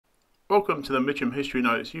Welcome to the Mitcham History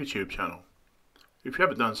Notes YouTube channel. If you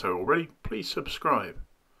haven't done so already, please subscribe.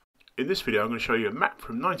 In this video I'm going to show you a map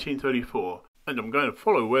from 1934 and I'm going to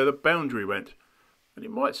follow where the boundary went. And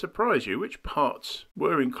it might surprise you which parts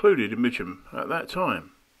were included in Mitcham at that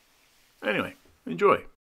time. Anyway, enjoy.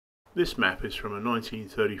 This map is from a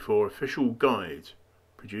 1934 official guide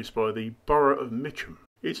produced by the Borough of Mitcham.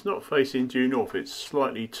 It's not facing due north, it's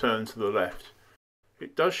slightly turned to the left.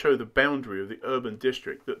 It does show the boundary of the urban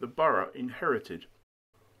district that the borough inherited.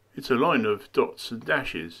 It's a line of dots and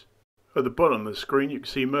dashes. At the bottom of the screen you can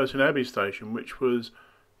see Merton Abbey Station, which was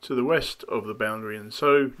to the west of the boundary and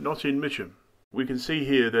so not in Mitcham. We can see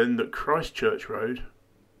here then that Christchurch Road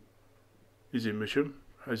is in Mitcham,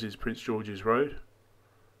 as is Prince George's Road,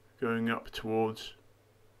 going up towards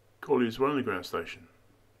Collier's Underground Station,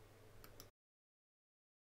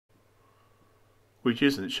 which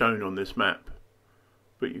isn't shown on this map.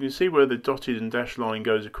 But you can see where the dotted and dashed line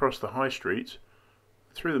goes across the High Street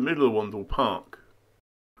through the middle of Wandle Park.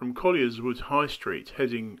 From Collier's Wood High Street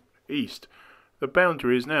heading east, the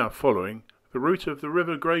boundary is now following the route of the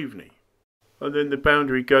River Graveney. And then the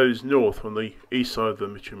boundary goes north on the east side of the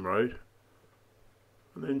Mitcham Road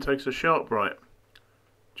and then takes a sharp right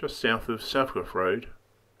just south of Southcliff Road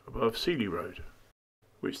above Seeley Road,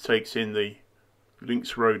 which takes in the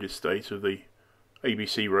Links Road estate of the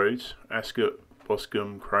ABC roads: Ascot,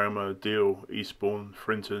 Boscombe, Cromer, Deal, Eastbourne,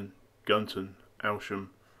 Frinton, Gunton, Alsham,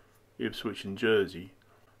 Ipswich and Jersey,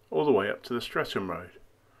 all the way up to the Streatham Road.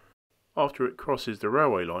 After it crosses the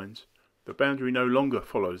railway lines, the boundary no longer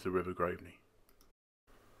follows the River Graveney.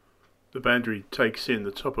 The boundary takes in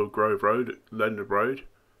the top of Grove Road at Leonard Road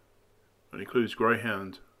and includes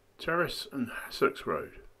Greyhound Terrace and Hassocks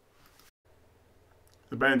Road.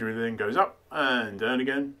 The boundary then goes up and down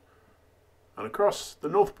again and across the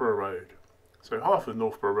Northborough Road. So half of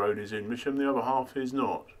Northborough Road is in Mitcham, the other half is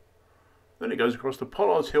not. Then it goes across the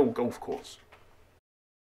Pollard's Hill Golf Course.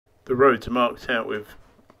 The roads are marked out with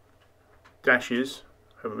dashes,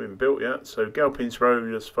 haven't been built yet, so Galpins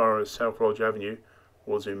Road as far as South Lodge Avenue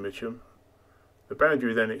was in Mitcham. The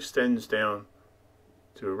boundary then extends down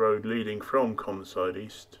to a road leading from Commonside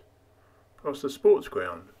East, across the sports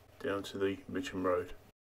ground down to the Mitcham Road.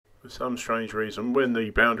 For some strange reason, when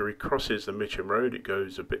the boundary crosses the Mitcham Road, it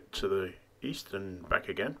goes a bit to the east and back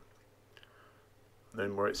again.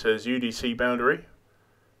 Then where it says UDC boundary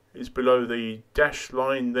is below the dashed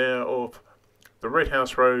line there of the Red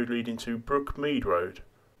House Road leading to Brookmead Road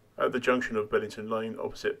at the junction of Beddington Lane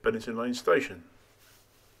opposite Beddington Lane Station.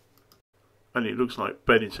 And it looks like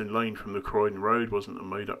Beddington Lane from the Croydon Road wasn't a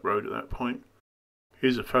made up road at that point.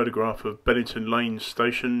 Here's a photograph of Beddington Lane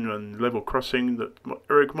Station and level crossing that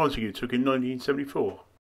Eric Montague took in 1974.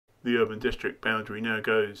 The urban district boundary now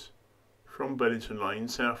goes from Beddington Lane,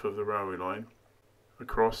 south of the railway line,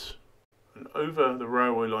 across and over the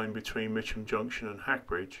railway line between Mitcham Junction and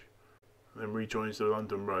Hackbridge, and then rejoins the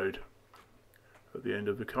London Road at the end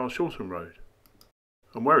of the Carshalton Road.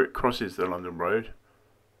 And where it crosses the London Road,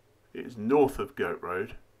 it is north of Goat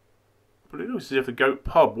Road, but it looks as if the Goat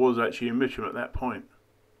Pub was actually in Mitcham at that point.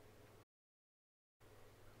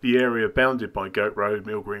 The area bounded by Goat Road,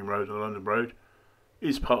 Mill Green Road and London Road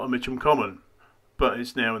is part of Mitcham Common, but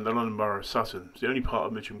it's now in the London Borough of Sutton. It's the only part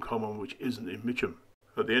of Mitcham Common which isn't in Mitcham.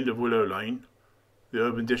 At the end of Willow Lane, the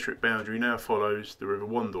urban district boundary now follows the River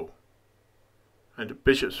Wandle, and at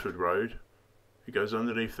Bishopsford Road it goes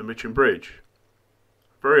underneath the Mitcham Bridge,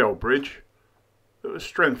 a very old bridge that was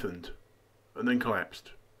strengthened and then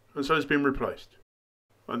collapsed, and so has been replaced.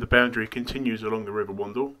 And the boundary continues along the River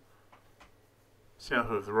Wandle,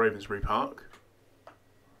 south of the Ravensbury Park,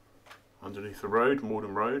 underneath the road,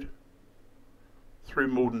 Morden Road, through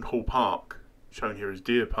Morden Hall Park, shown here as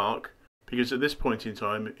Deer Park, because at this point in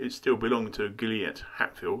time it still belonged to Gilliet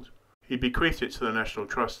Hatfield. He bequeathed it to the National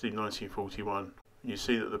Trust in 1941. You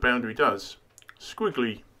see that the boundary does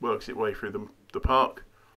squiggly works its way through the park.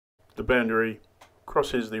 The boundary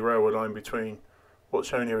crosses the railway line between what's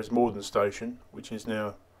shown here as Morden Station, which is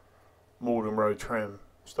now Morden Road Tram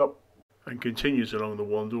Stop, and continues along the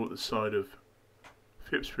Wandle at the side of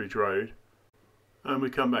Phipsbridge Road, and we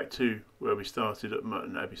come back to where we started at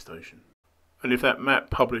Merton Abbey Station. And if that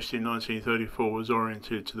map published in 1934 was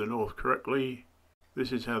oriented to the north correctly,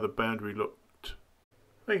 this is how the boundary looked.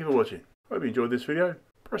 Thank you for watching. Hope you enjoyed this video.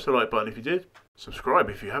 Press the like button if you did, subscribe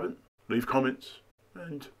if you haven't, leave comments,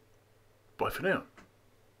 and bye for now.